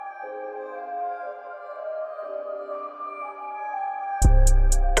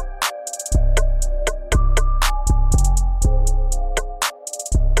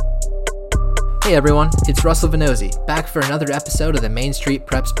Hey everyone, it's Russell Venozzi, back for another episode of the Main Street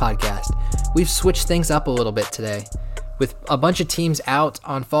Preps podcast. We've switched things up a little bit today. With a bunch of teams out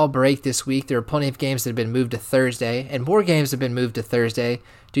on fall break this week, there are plenty of games that have been moved to Thursday, and more games have been moved to Thursday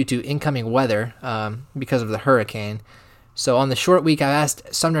due to incoming weather because of the hurricane. So on the short week, I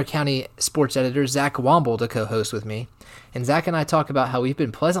asked Sumner County sports editor Zach Womble to co-host with me, and Zach and I talk about how we've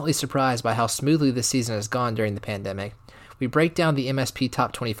been pleasantly surprised by how smoothly this season has gone during the pandemic. We break down the MSP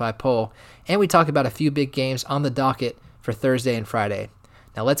Top 25 poll, and we talk about a few big games on the docket for Thursday and Friday.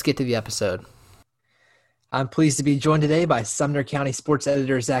 Now let's get to the episode. I'm pleased to be joined today by Sumner County sports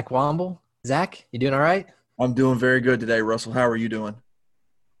editor Zach Womble. Zach, you doing all right? I'm doing very good today, Russell. How are you doing?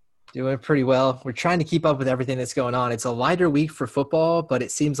 Doing pretty well. We're trying to keep up with everything that's going on. It's a lighter week for football, but it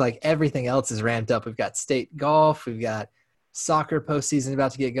seems like everything else is ramped up. We've got state golf, we've got soccer postseason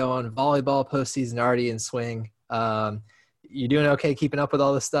about to get going, volleyball postseason already in swing. You doing okay keeping up with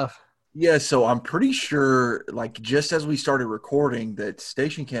all this stuff? Yeah, so I'm pretty sure, like, just as we started recording, that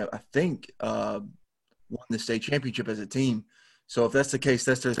Station Camp, I think, won the state championship as a team. So if that's the case,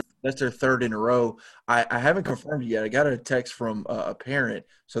 that's their third in a row. I haven't confirmed it yet. I got a text from a parent,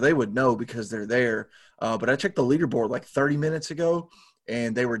 so they would know because they're there. But I checked the leaderboard like 30 minutes ago,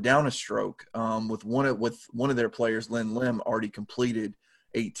 and they were down a stroke with one of their players, Lynn Lim, already completed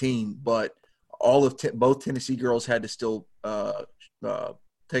 18. But both Tennessee girls had to still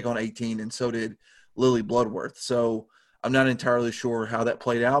take on 18, and so did Lily Bloodworth. So I'm not entirely sure how that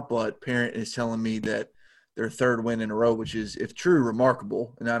played out, but parent is telling me that their third win in a row, which is, if true,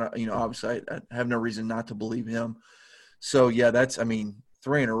 remarkable. And obviously I have no reason not to believe him. So yeah,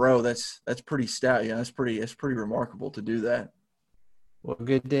 three in a row. That's pretty stout. Yeah, that's pretty remarkable to do that. Well,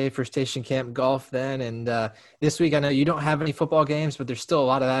 good day for Station Camp Golf then. And this week, I know you don't have any football games, but there's still a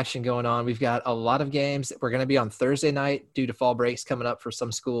lot of action going on. We've got a lot of games that we're going to be on Thursday night due to fall breaks coming up for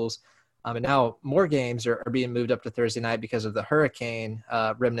some schools. And now more games are being moved up to Thursday night because of the hurricane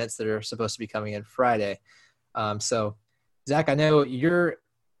remnants that are supposed to be coming in Friday. So, Zach, I know you're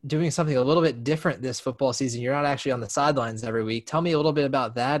doing something a little bit different this football season. You're not actually on the sidelines every week. Tell me a little bit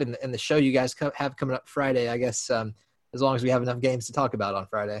about that and the show you guys have coming up Friday, I guess, as long as we have enough games to talk about on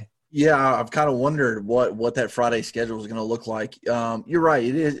Friday. Yeah, I've kind of wondered what that Friday schedule is going to look like. You're right;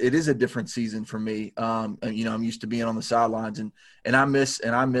 it is a different season for me. I'm used to being on the sidelines, and I miss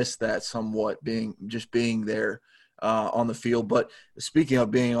that somewhat, being there on the field. But speaking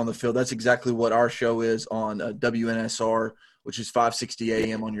of being on the field, that's exactly what our show is on WNSR, which is 560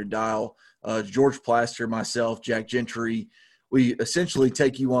 AM on your dial. George Plaster, myself, Jack Gentry. We essentially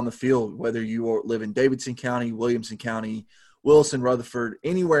take you on the field, whether you live in Davidson County, Williamson County, Wilson, Rutherford,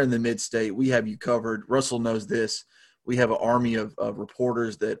 anywhere in the mid-state, we have you covered. Russell knows this. We have an army of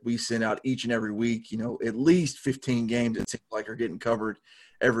reporters that we send out each and every week. At least 15 games it seems like are getting covered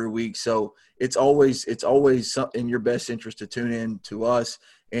every week. So it's always in your best interest to tune in to us.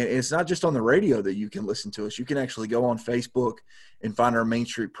 And it's not just on the radio that you can listen to us. You can actually go on Facebook and find our Main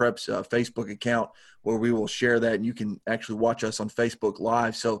Street Preps Facebook account where we will share that, and you can actually watch us on Facebook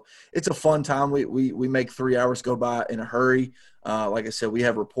Live. So it's a fun time. We make 3 hours go by in a hurry. Like I said, we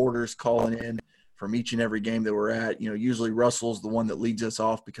have reporters calling in from each and every game that we're at. Usually Russell's the one that leads us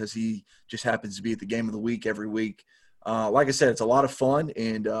off because he just happens to be at the game of the week every week. Like I said, it's a lot of fun,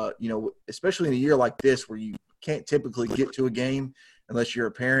 and especially in a year like this where you can't typically get to a game unless you're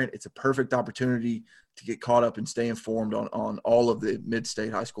a parent, it's a perfect opportunity to get caught up and stay informed on all of the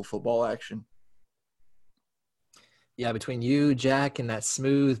mid-state high school football action. Yeah, between you, Jack, and that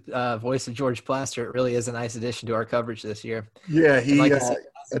smooth voice of George Plaster, it really is a nice addition to our coverage this year. Yeah,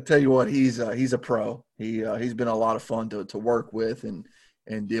 I tell you what, he's a pro. He's been a lot of fun to work with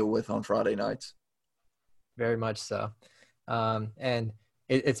and deal with on Friday nights. Very much so. And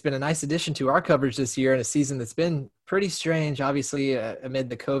it's been a nice addition to our coverage this year in a season that's been pretty strange, obviously, amid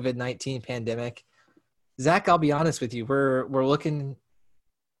the COVID-19 pandemic. Zach, I'll be honest with you. We're looking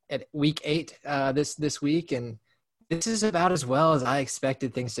at week 8 this week, and this is about as well as I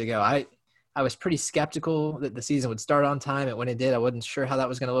expected things to go. I was pretty skeptical that the season would start on time, and when it did, I wasn't sure how that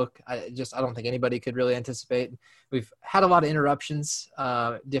was going to look. I don't think anybody could really anticipate. We've had a lot of interruptions,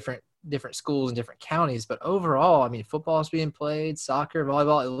 different schools and different counties, but overall, football is being played, soccer,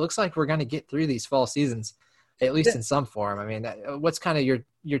 volleyball. It looks like we're going to get through these fall seasons, at least in some form. What's kind of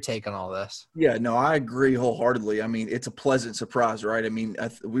your take on all this? Yeah, no, I agree wholeheartedly. It's a pleasant surprise, right?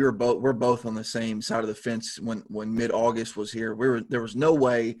 We're both on the same side of the fence when mid-August was here. There was no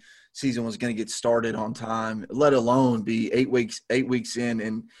way season was going to get started on time, let alone be 8 weeks in.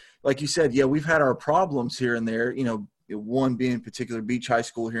 And like you said, yeah, we've had our problems here and there, one being in particular Beach High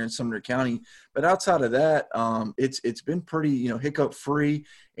School here in Sumner County. But outside of that, it's been pretty, hiccup free.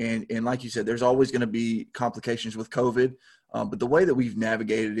 And like you said, there's always going to be complications with COVID. But the way that we've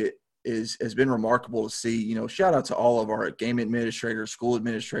navigated it has been remarkable to see. Shout out to all of our game administrators, school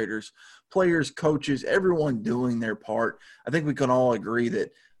administrators, players, coaches, everyone doing their part. I think we can all agree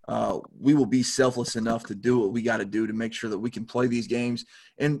that we will be selfless enough to do what we got to do to make sure that we can play these games.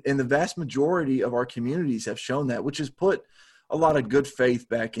 And the vast majority of our communities have shown that, which has put a lot of good faith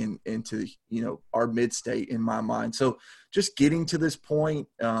back into our mid-state in my mind. So just getting to this point,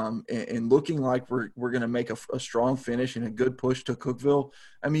 and looking like we're going to make a strong finish and a good push to Cookeville.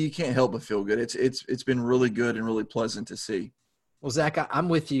 I mean, you can't help but feel good. It's been really good and really pleasant to see. Well, Zach, I'm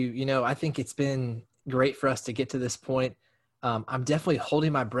with you. I think it's been great for us to get to this point. I'm definitely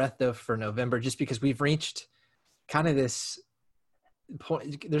holding my breath though for November, just because we've reached kind of this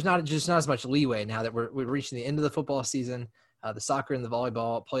point. There's not as much leeway now that we're reaching the end of the football season, the soccer and the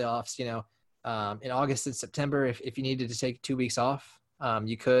volleyball playoffs. In August and September, if you needed to take 2 weeks off,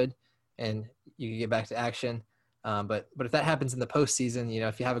 you could, and you could get back to action. But if that happens in the postseason,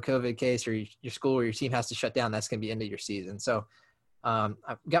 if you have a COVID case or your school or your team has to shut down, that's going to be end of your season. So I've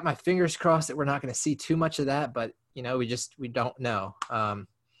got my fingers crossed that we're not going to see too much of that, but we don't know.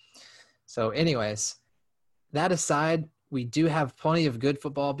 So anyways, that aside, we do have plenty of good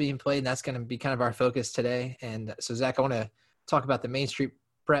football being played, and that's going to be kind of our focus today. And so, Zach, I want to talk about the Main Street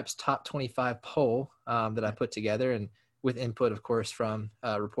Preps Top 25 poll that I put together, and with input, of course, from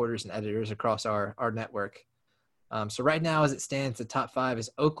reporters and editors across our network. So right now, as it stands, the top 5 is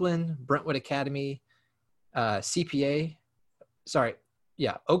Oakland, Brentwood Academy, Oakland,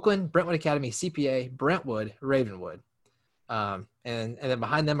 Brentwood Academy, CPA, Brentwood, Ravenwood. And then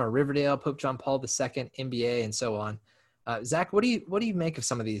behind them are Riverdale, Pope John Paul II, NBA, and so on. Zach, what do you make of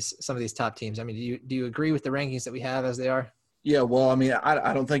some of these top teams? I mean, do you agree with the rankings that we have as they are? Yeah, well, I mean,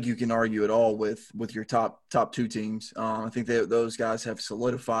 I don't think you can argue at all with your top 2 teams. I think those guys have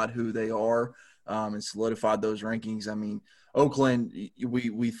solidified who they are, and solidified those rankings. I mean, Oakland,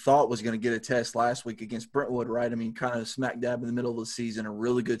 we thought was going to get a test last week against Brentwood, right? I mean, kind of smack dab in the middle of the season, a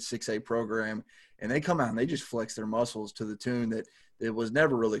really good 6A program, and they come out and they just flex their muscles to the tune that it was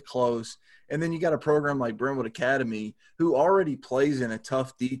never really close. And then you got a program like Brentwood Academy, who already plays in a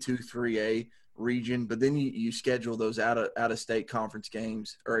tough D2 3A region, but then you schedule those out of state conference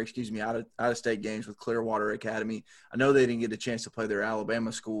games, or excuse me, out of state games with Clearwater Academy. I know they didn't get a chance to play their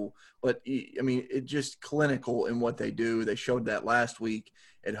Alabama school, but I mean, it just clinical in what they do. They showed that last week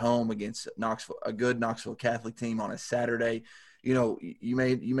at home against Knoxville, a good Knoxville Catholic team on a Saturday. You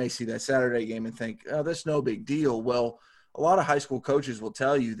may see that Saturday game and think, oh, that's no big deal. Well, a lot of high school coaches will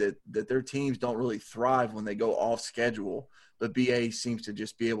tell you that their teams don't really thrive when they go off schedule, but BA seems to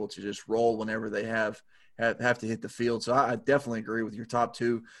just be able to just roll whenever they have to hit the field. So I definitely agree with your top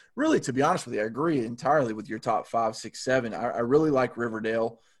 2. Really, to be honest with you, I agree entirely with your top 5, 6, 7. I really like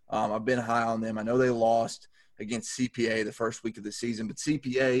Riverdale. I've been high on them. I know they lost against CPA the first week of the season, but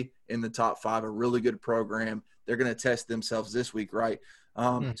CPA in the top 5, a really good program. They're going to test themselves this week, right?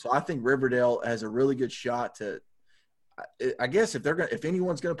 So I think Riverdale has a really good shot to. I guess if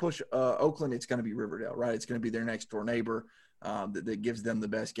anyone's going to push Oakland, it's going to be Riverdale, right? It's going to be their next door neighbor that gives them the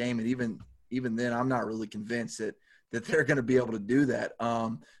best game. And even then, I'm not really convinced that they're going to be able to do that.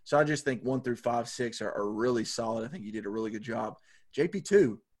 So I just think 1 through 5, 6 are really solid. I think you did a really good job.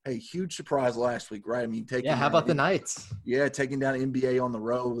 JP2, hey, huge surprise last week, right? I mean, how about the Knights? Yeah, taking down NBA on the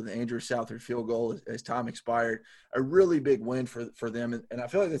road with Andrew Southard field goal as time expired. A really big win for them. And I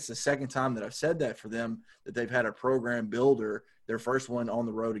feel like it's the second time that I've said that for them, that they've had a program builder. Their first one on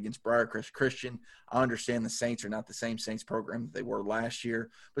the road against Briarcrest Christian. I understand the Saints are not the same Saints program that they were last year,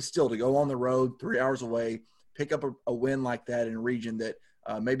 but still to go on the road 3 hours away, pick up a win like that in a region that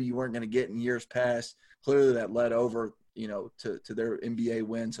maybe you weren't going to get in years past. Clearly that led over, to their NBA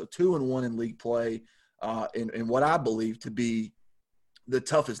win. So 2-1 in league play in what I believe to be the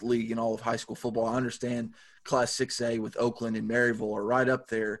toughest league in all of high school football. I understand Class 6A with Oakland and Maryville are right up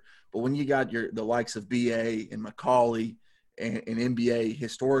there, but when you got the likes of BA and McCallie and NBA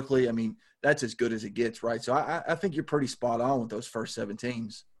historically, I mean, that's as good as it gets, right? So I think you're pretty spot on with those first 7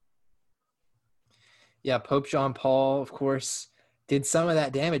 teams. Yeah, Pope John Paul, of course, did some of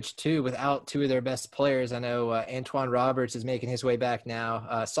that damage too without 2 of their best players. I know Antoine Roberts is making his way back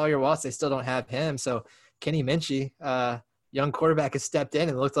now. Sawyer Watts, they still don't have him. So Kenny Minchie, young quarterback, has stepped in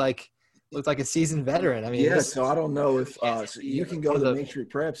and looked like a seasoned veteran. I mean, yeah. So I don't know if so you can go to the Main Street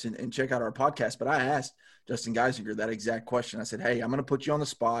Preps and check out our podcast. But I asked Justin Geisinger that exact question. I said, hey, I'm going to put you on the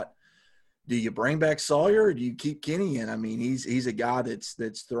spot. do you bring back Sawyer or do you keep Kenny in? I mean, he's a guy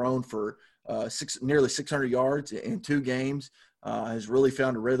that's thrown for nearly 600 yards in 2 games. Has really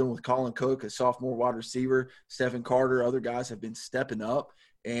found a rhythm with Colin Cook, a sophomore wide receiver. Stephen Carter, other guys have been stepping up,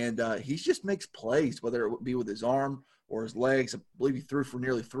 and he just makes plays, whether it be with his arm or his legs. I believe he threw for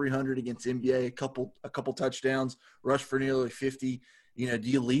nearly 300 against NBA, a couple touchdowns, rushed for nearly 50. You know, do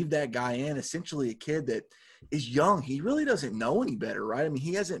you leave that guy in? Essentially a kid that is young. He really doesn't know any better, right? I mean,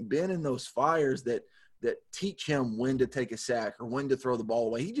 he hasn't been in those fires that teach him when to take a sack or when to throw the ball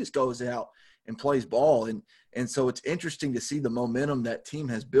away. He just goes out and plays ball. And so it's interesting to see the momentum that team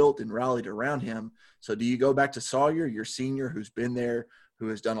has built and rallied around him. So do you go back to Sawyer, your senior, who's been there, who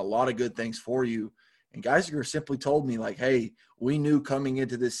has done a lot of good things for you? And Geisinger simply told me, like, hey, we knew coming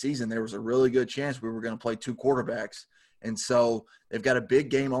into this season there was a really good chance we were going to play 2 quarterbacks. And so they've got a big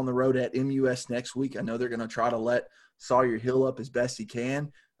game on the road at MUS next week. I know they're going to try to let Sawyer heal up as best he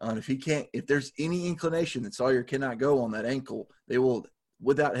can. If there's any inclination that Sawyer cannot go on that ankle, they will,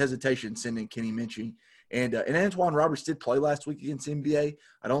 without hesitation, send in Kenny Minchey. And Antoine Roberts did play last week against NBA.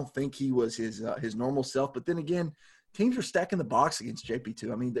 I don't think he was his normal self. But then again, teams are stacking the box against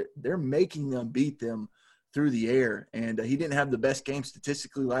JP2. I mean, they're making them beat them through the air. And he didn't have the best game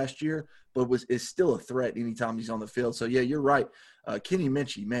statistically last year, but is still a threat anytime he's on the field. So, yeah, you're right. Kenny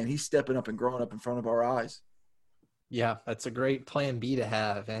Minchey, man, he's stepping up and growing up in front of our eyes. Yeah, that's a great plan B to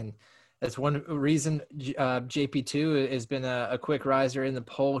have. And that's one reason JP2 has been a quick riser in the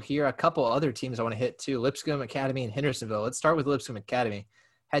poll here. A couple other teams I want to hit too, Lipscomb Academy and Hendersonville. Let's start with Lipscomb Academy.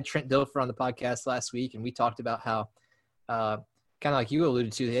 Had Trent Dilfer on the podcast last week, and we talked about how, kind of like you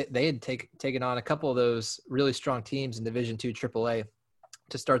alluded to, they had taken on a couple of those really strong teams in Division II AAA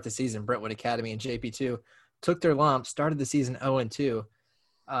to start the season. Brentwood Academy and JP2 took their lump, started the season 0-2.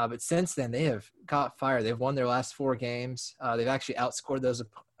 But since then, they have caught fire. They've won their last 4 games. They've actually outscored those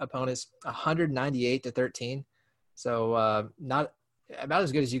opponents 198-13. So not about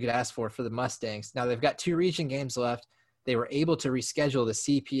as good as you could ask for the Mustangs. Now they've got 2 region games left. They were able to reschedule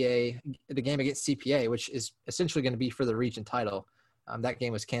the game against CPA, which is essentially going to be for the region title. That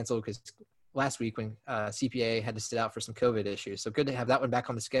game was canceled because last week when CPA had to sit out for some COVID issues. So good to have that one back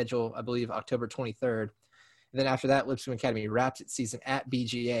on the schedule, I believe October 23rd. And then after that, Lipscomb Academy wrapped its season at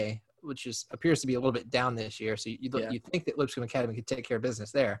BGA, which appears to be a little bit down this year. So you'd think that Lipscomb Academy could take care of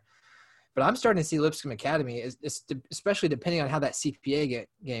business there. But I'm starting to see Lipscomb Academy, especially depending on how that CPA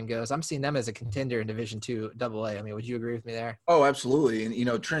game goes, I'm seeing them as a contender in Division II AA. I mean, would you agree with me there? Oh, absolutely.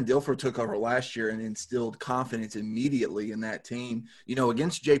 And, Trent Dilfer took over last year and instilled confidence immediately in that team.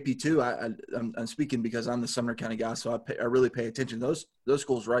 Against JP2, I'm speaking because I'm the Sumner County guy, so I really pay attention to those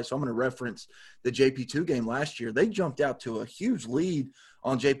schools, right? So I'm going to reference the JP2 game last year. They jumped out to a huge lead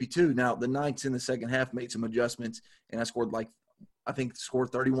on JP2. Now, the Knights in the second half made some adjustments, and I scored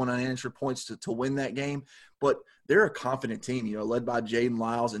 31 unanswered points to win that game. But they're a confident team, led by Jaden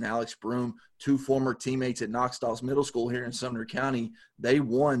Lyles and Alex Broom, 2 former teammates at Knox Doss Middle School here in Sumner County. They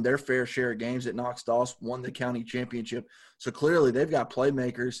won their fair share of games at Knox Doss, won the county championship. So clearly they've got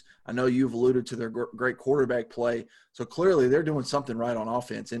playmakers. I know you've alluded to their great quarterback play. So clearly they're doing something right on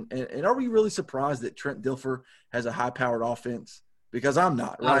offense. And are we really surprised that Trent Dilfer has a high-powered offense? Because I'm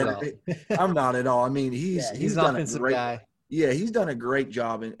not, right? I'm not at all. I mean, he's an offensive guy. Yeah, he's done a great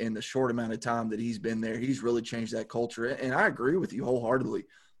job in the short amount of time that he's been there. He's really changed that culture. And I agree with you wholeheartedly.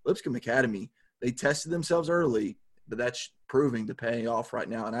 Lipscomb Academy, they tested themselves early, but that's proving to pay off right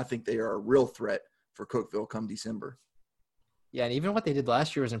now. And I think they are a real threat for Cookeville come December. Yeah, and even what they did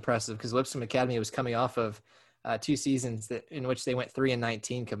last year was impressive because Lipscomb Academy was coming off of 2 seasons in which they went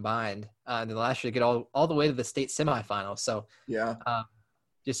 3-19 combined. And then last year they get all the way to the state semifinals. So yeah,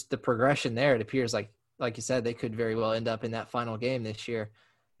 just the progression there, it appears like you said, they could very well end up in that final game this year.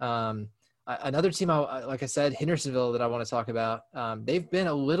 Another team, like I said, Hendersonville that I want to talk about, they've been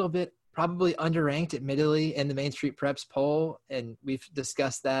a little bit probably underranked, admittedly, in the Main Street Preps poll, and we've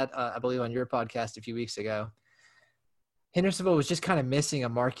discussed that, I believe, on your podcast a few weeks ago. Hendersonville was just kind of missing a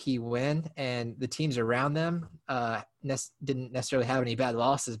marquee win, and the teams around them didn't necessarily have any bad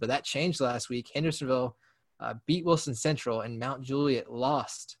losses, but that changed last week. Hendersonville beat Wilson Central, and Mount Juliet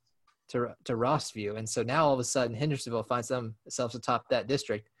lost to Rossview. And so now all of a sudden Hendersonville finds themselves atop that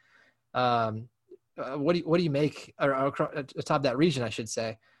district. What do you make, or atop that region, I should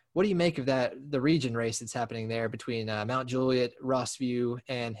say? What do you make of the region race that's happening there between Mount Juliet, Rossview,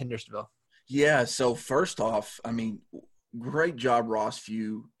 and Hendersonville? Yeah. So first off, I mean, great job,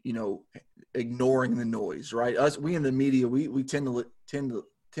 Rossview, ignoring the noise, right? We in the media, we tend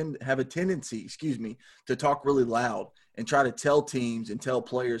to have a tendency, to talk really loud and try to tell teams and tell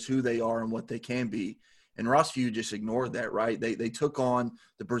players who they are and what they can be. And Rossview just ignored that, right? They took on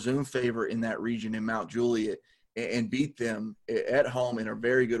the presumed favorite in that region in Mount Juliet and beat them at home in a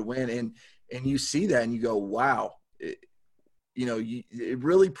very good win. And you see that and you go, wow, it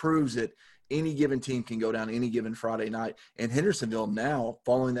really proves that any given team can go down any given Friday night. And Hendersonville now,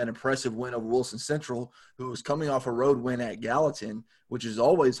 following that impressive win over Wilson Central, who was coming off a road win at Gallatin, which is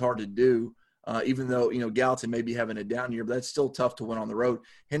always hard to do, even though, Gallatin may be having a down year, but that's still tough to win on the road.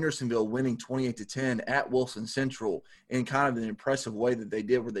 Hendersonville winning 28-10 at Wilson Central in kind of an impressive way that they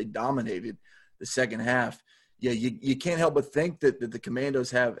did, where they dominated the second half. Yeah, you can't help but think that the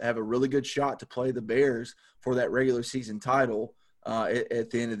Commandos have a really good shot to play the Bears for that regular season title at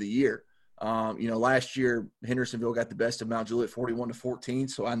the end of the year. Last year Hendersonville got the best of Mount Juliet 41-14.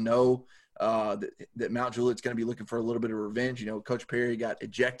 So I know that Mount Juliet's going to be looking for a little bit of revenge. Coach Perry got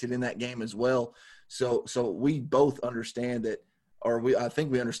ejected in that game as well. So we both understand that, I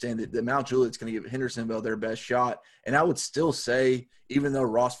think we understand that Mount Juliet's going to give Hendersonville their best shot. And I would still say, even though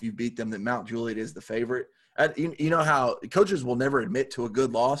Rossview beat them, that Mount Juliet is the favorite. You know how coaches will never admit to a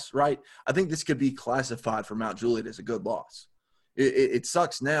good loss, right? I think this could be classified for Mount Juliet as a good loss. It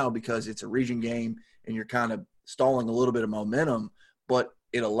sucks now because it's a region game and you're kind of stalling a little bit of momentum, but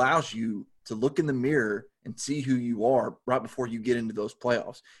it allows you to look in the mirror and see who you are right before you get into those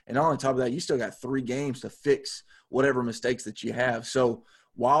playoffs. And on top of that, you still got 3 games to fix whatever mistakes that you have. So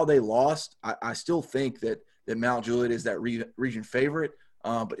while they lost, I still think that Mount Juliet is that region favorite.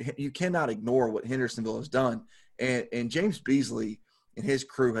 But you cannot ignore what Hendersonville has done. And James Beasley and his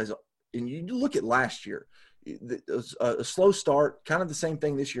crew and you look at last year, a slow start, kind of the same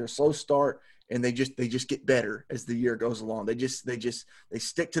thing this year, a slow start, and they just get better as the year goes along. They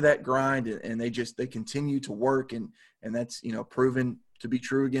stick to that grind and they continue to work and that's, proven to be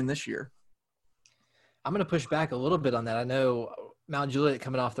true again this year. I'm going to push back a little bit on that. I know Mount Juliet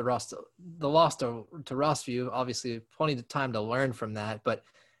coming off the loss to Rossview, obviously plenty of time to learn from that. But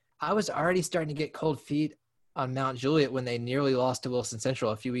I was already starting to get cold feet on Mount Juliet when they nearly lost to Wilson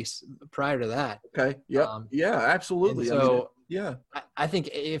Central a few weeks prior to that. Okay. Yeah. Yeah, absolutely. So yeah, I think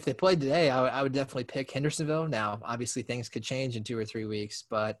if they played today, I would definitely pick Hendersonville. Now, obviously things could change in 2 or 3 weeks,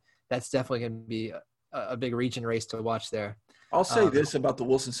 but that's definitely going to be a big region race to watch there. I'll say this about the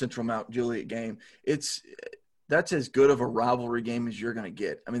Wilson Central Mount Juliet game. That's as good of a rivalry game as you're going to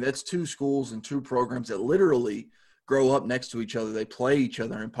get. I mean, that's 2 schools and 2 programs that literally grow up next to each other. They play each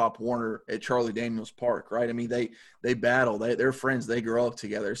other in Pop Warner at Charlie Daniels Park, right? I mean, they battle. They're friends. They grow up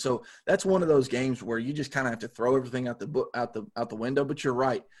together. So that's one of those games where you just kind of have to throw everything out the window. But you're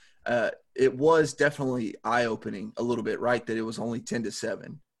right. It was definitely eye-opening a little bit, right, that it was only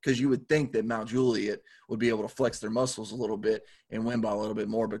 10-7. Because you would think that Mount Juliet would be able to flex their muscles a little bit and win by a little bit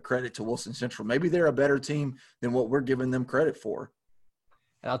more. But credit to Wilson Central. Maybe they're a better team than what we're giving them credit for.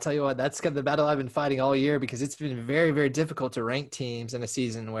 And I'll tell you what, that's the battle I've been fighting all year because it's been very, very difficult to rank teams in a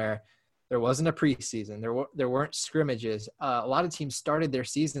season where there wasn't a preseason. There weren't scrimmages. A lot of teams started their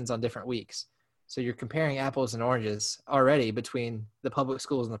seasons on different weeks. So you're comparing apples and oranges already between the public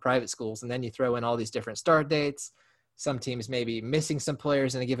schools and the private schools. And then you throw in all these different start dates. Some teams may be missing some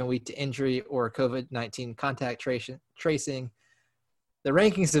players in a given week to injury or COVID-19 contact tracing. The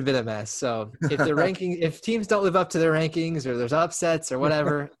rankings have been a mess. So if teams don't live up to their rankings or there's upsets or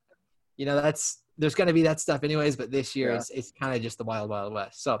whatever, there's going to be that stuff anyways. But this year it's kind of just the wild, wild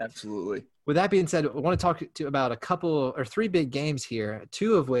west. So absolutely. With that being said, I want to talk about a couple or 3 big games here,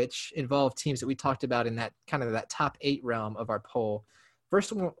 2 of which involve teams that we talked about in that kind of that top 8 realm of our poll.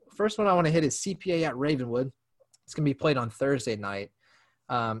 First one I want to hit is CPA at Ravenwood. It's going to be played on Thursday night.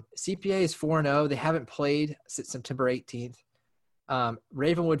 CPA is 4-0. They haven't played since September 18th.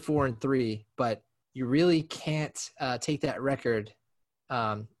 Ravenwood 4-3, but you really can't take that record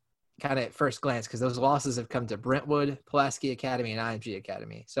kind of at first glance because those losses have come to Brentwood, Pulaski Academy, and IMG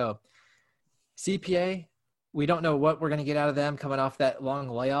Academy. So CPA, we don't know what we're going to get out of them coming off that long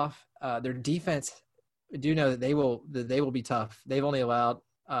layoff. Their defense, we do know that they will be tough. They've only allowed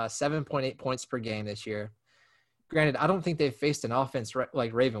 7.8 points per game this year. Granted, I don't think they've faced an offense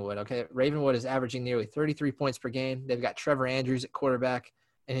like Ravenwood, okay? Ravenwood is averaging nearly 33 points per game. They've got Trevor Andrews at quarterback.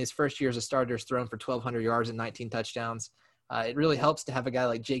 In his first year as a starter, has thrown for 1,200 yards and 19 touchdowns. It really helps to have a guy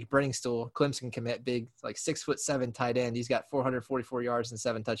like Jake Brenningstool, Clemson commit, big, like 6'7" tight end. He's got 444 yards and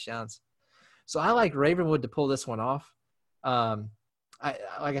 7 touchdowns. So I like Ravenwood to pull this one off.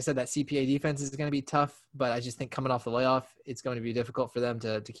 Like I said, that CPA defense is going to be tough, but I just think coming off the layoff, it's going to be difficult for them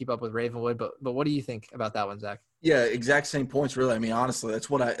to keep up with Ravenwood. But what do you think about that one, Zach? Yeah, exact same points, really. I mean, honestly,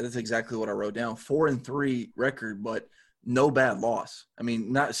 that's exactly what I wrote down. 4-3 record, but no bad loss. I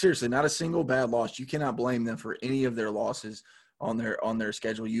mean, not a single bad loss. You cannot blame them for any of their losses. on their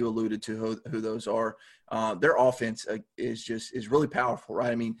schedule. You alluded to who those are. Their offense is really powerful,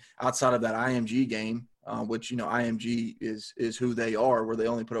 right? I mean, outside of that IMG game, which IMG is who they are, where they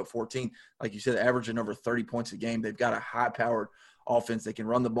only put up 14. Like you said, averaging over 30 points a game. They've got a high-powered offense. They can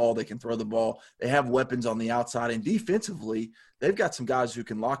run the ball. They can throw the ball. They have weapons on the outside. And defensively, they've got some guys who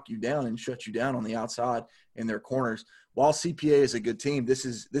can lock you down and shut you down on the outside in their corners. While CPA is a good team, this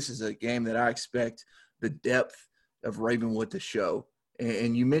is a game that I expect the depth of Ravenwood to show.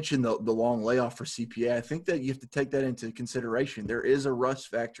 And you mentioned the long layoff for CPA. I think that you have to take that into consideration. There is a rust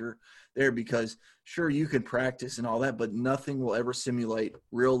factor there because, sure, you can practice and all that, but nothing will ever simulate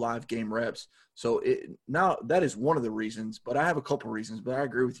real live game reps. So now that is one of the reasons, but I have a couple reasons. But I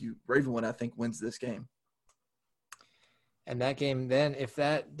agree with you. Ravenwood, I think, wins this game. And that game, then, if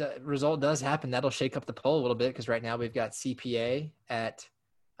that result does happen, that'll shake up the poll a little bit because right now we've got CPA at,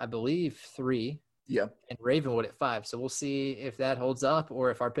 I believe, 3. Yeah. And Ravenwood at 5. So we'll see if that holds up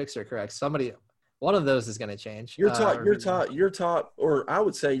or if our picks are correct. One of those is going to change. Your top, or I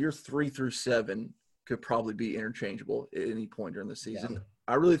would say your 3 through 7 could probably be interchangeable at any point during the season. Yeah.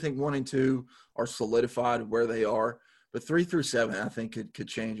 I really think 1 and 2 are solidified where they are, but 3 through 7, I think could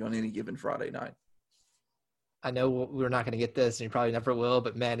change on any given Friday night. I know we're not going to get this, and you probably never will,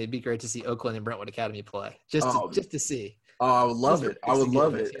 but man, it'd be great to see Oakland and Brentwood Academy play just to see. Oh, I would love it. I would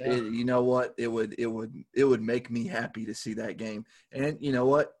love it. Yeah. You know what? It would make me happy to see that game. And you know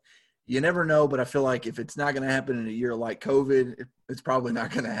what? You never know, but I feel like if it's not going to happen in a year like COVID, it's probably not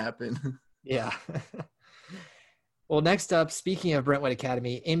going to happen. Yeah. Well, next up, speaking of Brentwood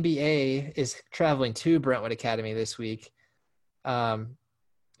Academy, NBA is traveling to Brentwood Academy this week.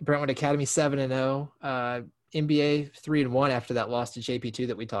 Brentwood Academy 7-0. NBA 3-1 after that loss to JP2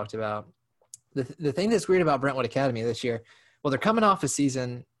 that we talked about. The thing that's weird about Brentwood Academy this year, well, they're coming off a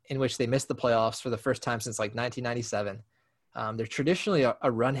season in which they missed the playoffs for the first time since like 1997. They're traditionally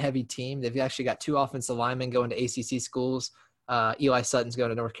a run-heavy team. They've actually got 2 offensive linemen going to ACC schools. Eli Sutton's going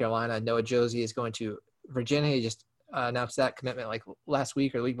to North Carolina. Noah Josie is going to Virginia. He just announced that commitment like last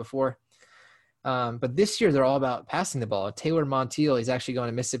week or the week before. But this year they're all about passing the ball. Taylor Montiel, he's actually going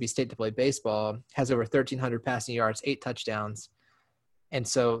to Mississippi State to play baseball, has over 1,300 passing yards, 8 touchdowns. And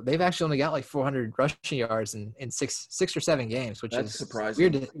so they've actually only got like 400 rushing yards in six or 7 games, which is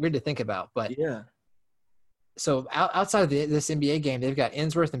surprising. Weird to think about. But yeah. So outside of this NBA game, they've got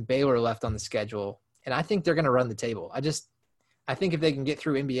Innsworth and Baylor left on the schedule. And I think they're going to run the table. I think if they can get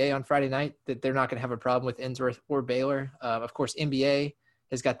through NBA on Friday night, that they're not going to have a problem with Innsworth or Baylor. Of course, NBA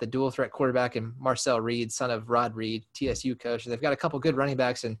has got the dual threat quarterback and Marcel Reed, son of Rod Reed, TSU coach. And they've got a couple good running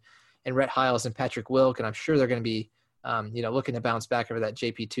backs and Rhett Hiles and Patrick Wilk. And I'm sure they're going to be, looking to bounce back over that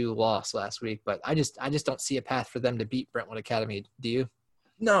JP2 loss last week. But I just don't see a path for them to beat Brentwood Academy. Do you?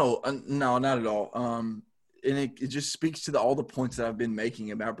 No, not at all. And it just speaks to all the points that I've been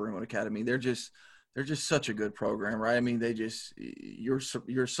making about Brentwood Academy. They're just such a good program, right? I mean, you're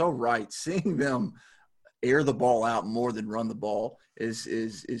so right. Seeing them air the ball out more than run the ball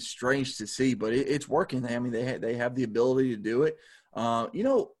is strange to see, but it's working. I mean, they have the ability to do it. I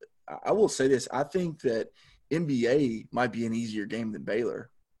will say this. I think that NBA might be an easier game than Baylor,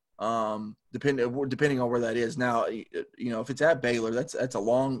 depending on where that is. Now, if it's at Baylor, that's a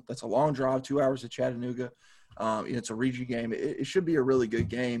long drive, 2 hours to Chattanooga. It's a region game. It should be a really good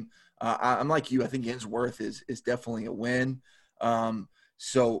game. I'm like you. I think Innsworth is definitely a win.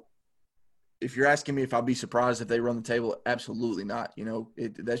 So if you're asking me if I'll be surprised if they run the table, absolutely not.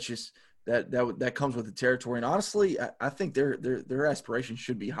 That's just that comes with the territory. And honestly, I think their aspirations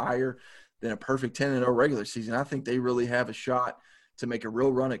should be higher than a perfect 10-0 regular season. I think they really have a shot to make a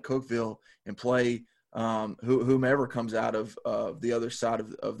real run at Cookeville and play whomever comes out of the other side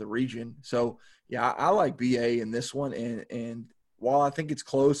of the region. So yeah, I like BA in this one. And while I think it's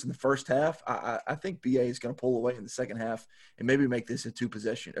close in the first half, I think BA is going to pull away in the second half and maybe make this a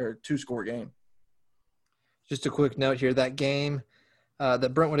 2-score game. Just a quick note here, that game, the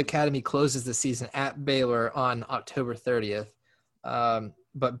Brentwood Academy closes the season at Baylor on October 30th.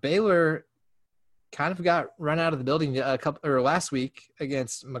 But Baylor kind of got run out of the building last week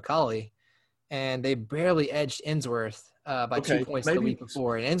against Macaulay, and they barely edged Innsworth by 2 points the week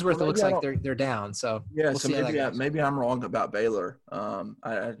before. And Innsworth looks like they're down. So yeah, we'll so maybe I'm wrong about Baylor.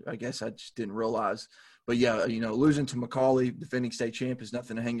 I guess I just didn't realize. But yeah, losing to Macaulay, defending state champ, is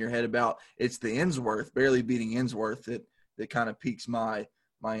nothing to hang your head about. It's the Innsworth barely beating Innsworth that kind of piques my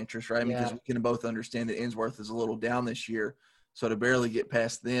interest, right? Yeah. Because we can both understand that Innsworth is a little down this year, so to barely get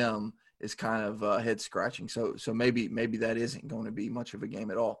past them is kind of head scratching. So maybe that isn't going to be much of a game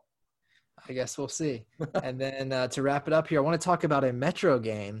at all. I guess we'll see. And then to wrap it up here, I want to talk about a Metro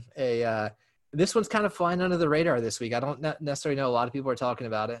game, a This one's kind of flying under the radar this week. I don't necessarily know a lot of people are talking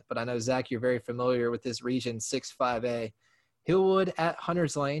about it, but I know, Zach, you're very familiar with this region 6-5A. Hillwood at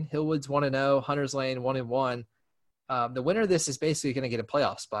Hunters Lane. Hillwood's 1-0, Hunters Lane 1-1. The winner of this is basically going to get a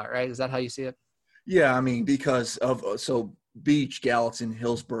playoff spot, right? Is that how you see it? Yeah, I mean, because of so Beach, Gallatin,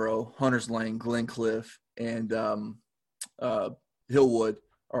 Hillsboro, Hunters Lane, Glencliff, and Hillwood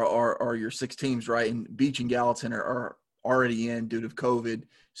are your 6 teams, right? And Beach and Gallatin are already in due to COVID.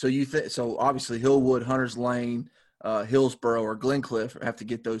 So so obviously Hillwood, Hunters Lane, Hillsboro, or Glencliff have to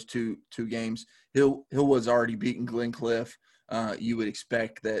get those two games. Hillwood's already beaten Glencliff. You would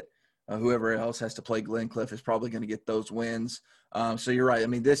expect that whoever else has to play Glencliff is probably going to get those wins. So you're right. I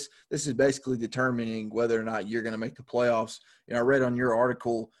mean, this is basically determining whether or not you're going to make the playoffs. I read on your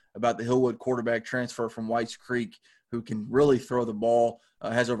article about the Hillwood quarterback transfer from Whites Creek, who can really throw the ball,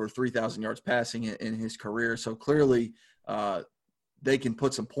 has over 3,000 yards passing in his career. So clearly they can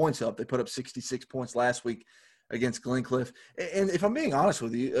put some points up. They put up 66 points last week against Glencliff. And if I'm being honest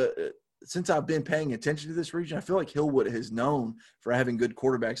with you, since I've been paying attention to this region, I feel like Hillwood is known for having good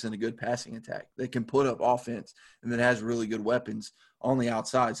quarterbacks and a good passing attack. They can put up offense and that has really good weapons on the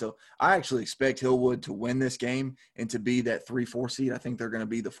outside. So I actually expect Hillwood to win this game and to be that 3-4 seed. I think they're going to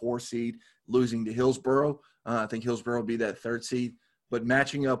be the 4 seed, losing to Hillsboro. I think Hillsboro will be that 3rd seed. But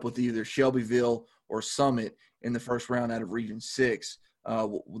matching up with either Shelbyville or Summit in the first round out of Region 6,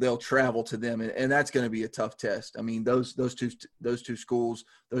 they'll travel to them, and that's going to be a tough test. I mean, those two schools,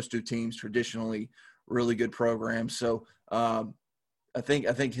 those two teams, traditionally really good programs. So I think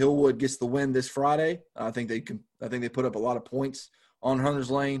Hillwood gets the win this Friday. I think they put up a lot of points on Hunters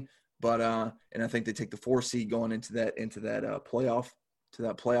Lane, but and I think they take the 4 seed going into that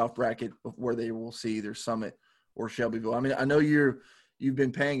playoff bracket where they will see either Summit or Shelbyville. I mean, I know you've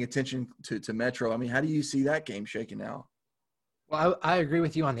been paying attention to Metro. I mean, how do you see that game shaking out? Well, I agree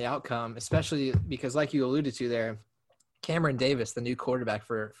with you on the outcome, especially because, like you alluded to there, Cameron Davis, the new quarterback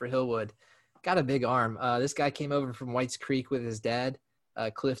for Hillwood, got a big arm. This guy came over from Whites Creek with his dad,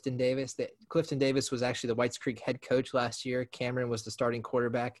 Clifton Davis. Clifton Davis was actually the Whites Creek head coach last year. Cameron was the starting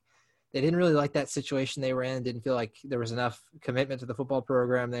quarterback. They didn't really like that situation they were in. Didn't feel like there was enough commitment to the football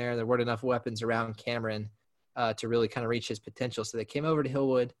program there. There weren't enough weapons around Cameron to really kind of reach his potential. So they came over to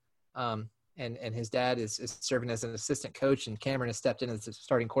Hillwood. And his dad is serving as an assistant coach, and Cameron has stepped in as the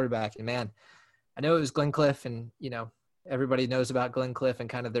starting quarterback. And, man, I know it was Glencliff, and, everybody knows about Glencliff and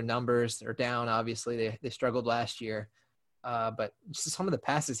kind of their numbers. They're down, obviously. They struggled last year. But just some of the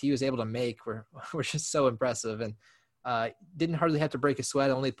passes he was able to make were just so impressive. And didn't hardly have to break a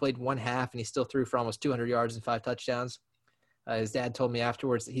sweat. Only played one half, and he still threw for almost 200 yards and 5 touchdowns. His dad told me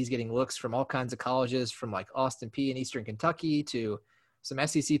afterwards that he's getting looks from all kinds of colleges, from like Austin Peay in Eastern Kentucky to some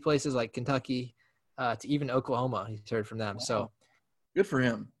SEC places like Kentucky, to even Oklahoma. He's heard from them. Wow. So good for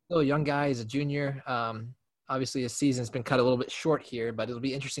him. Still a young guy. He's a junior. Obviously his season's been cut a little bit short here, but it'll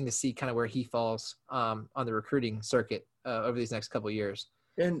be interesting to see kind of where he falls on the recruiting circuit over these next couple of years.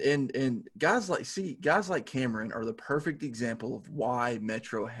 And guys like Cameron are the perfect example of why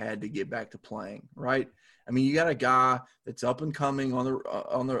Metro had to get back to playing, right? I mean, you got a guy that's up and coming on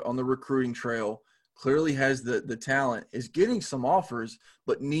the recruiting trail, clearly has the talent, is getting some offers,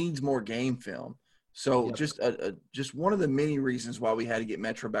 but needs more game film. So yep. just one of the many reasons why we had to get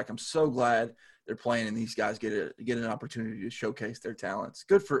Metro back. I'm so glad they're playing and these guys get an opportunity to showcase their talents.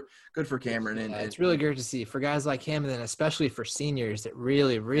 Good for Cameron. And it's really great to see for guys like him, and then especially for seniors that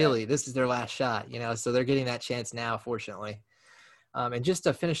really this is their last shot, so they're getting that chance now, fortunately. And just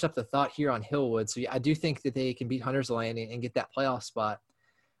to finish up the thought here on Hillwood, so I do think that they can beat Hunters Lane and get that playoff spot.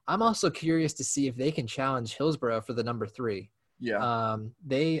 I'm also curious to see if they can challenge Hillsboro for the number 3. Yeah.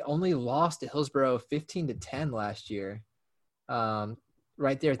 They only lost to Hillsboro 15-10 last year,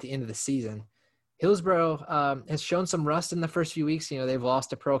 right there at the end of the season. Hillsboro has shown some rust in the first few weeks. They've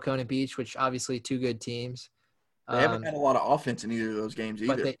lost to Pearl-Cohna Beach, which obviously 2 good teams. They haven't had a lot of offense in either of those games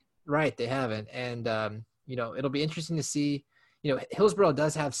either. They haven't. And, it'll be interesting to see. Hillsboro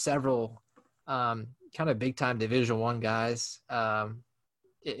does have several kind of big-time Division I guys.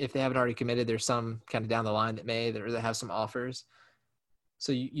 If they haven't already committed, there's some kind of down the line that have some offers.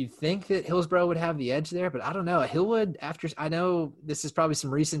 So you think that Hillsboro would have the edge there, but I don't know. Hillwood, I know this is probably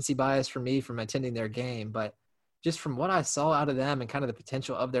some recency bias for me from attending their game, but just from what I saw out of them and kind of the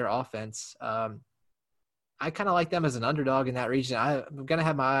potential of their offense, I kind of like them as an underdog in that region. I'm going to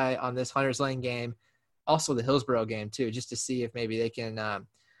have my eye on this Hunters Lane game, also the Hillsboro game too, just to see if maybe they can kind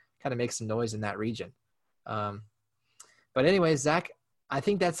of make some noise in that region. But anyway, Zach, I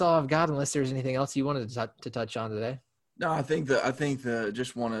think that's all I've got, unless there's anything else you wanted to touch on today. No, I think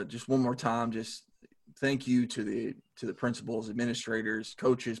just one more time, just thank you to the principals, administrators,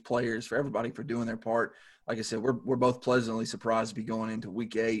 coaches, players, for everybody for doing their part. Like I said, we're both pleasantly surprised to be going into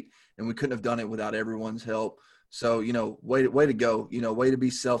week 8, and we couldn't have done it without everyone's help. So, way to go, way to be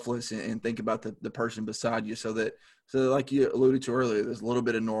selfless and think about the person beside you so like you alluded to earlier, there's a little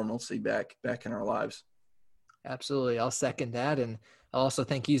bit of normalcy back in our lives. Absolutely. I'll second that. And I'll also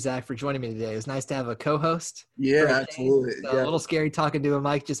thank you, Zach, for joining me today. It was nice to have a co-host. Yeah, absolutely. So yeah. A little scary talking to a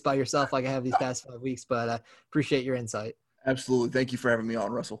mic just by yourself like I have these past 5 weeks, but I appreciate your insight. Absolutely. Thank you for having me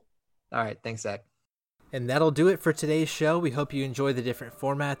on, Russell. All right. Thanks, Zach. And that'll do it for today's show. We hope you enjoy the different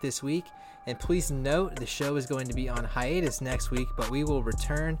format this week. And please note the show is going to be on hiatus next week, but we will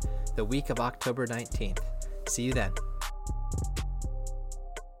return the week of October 19th. See you then.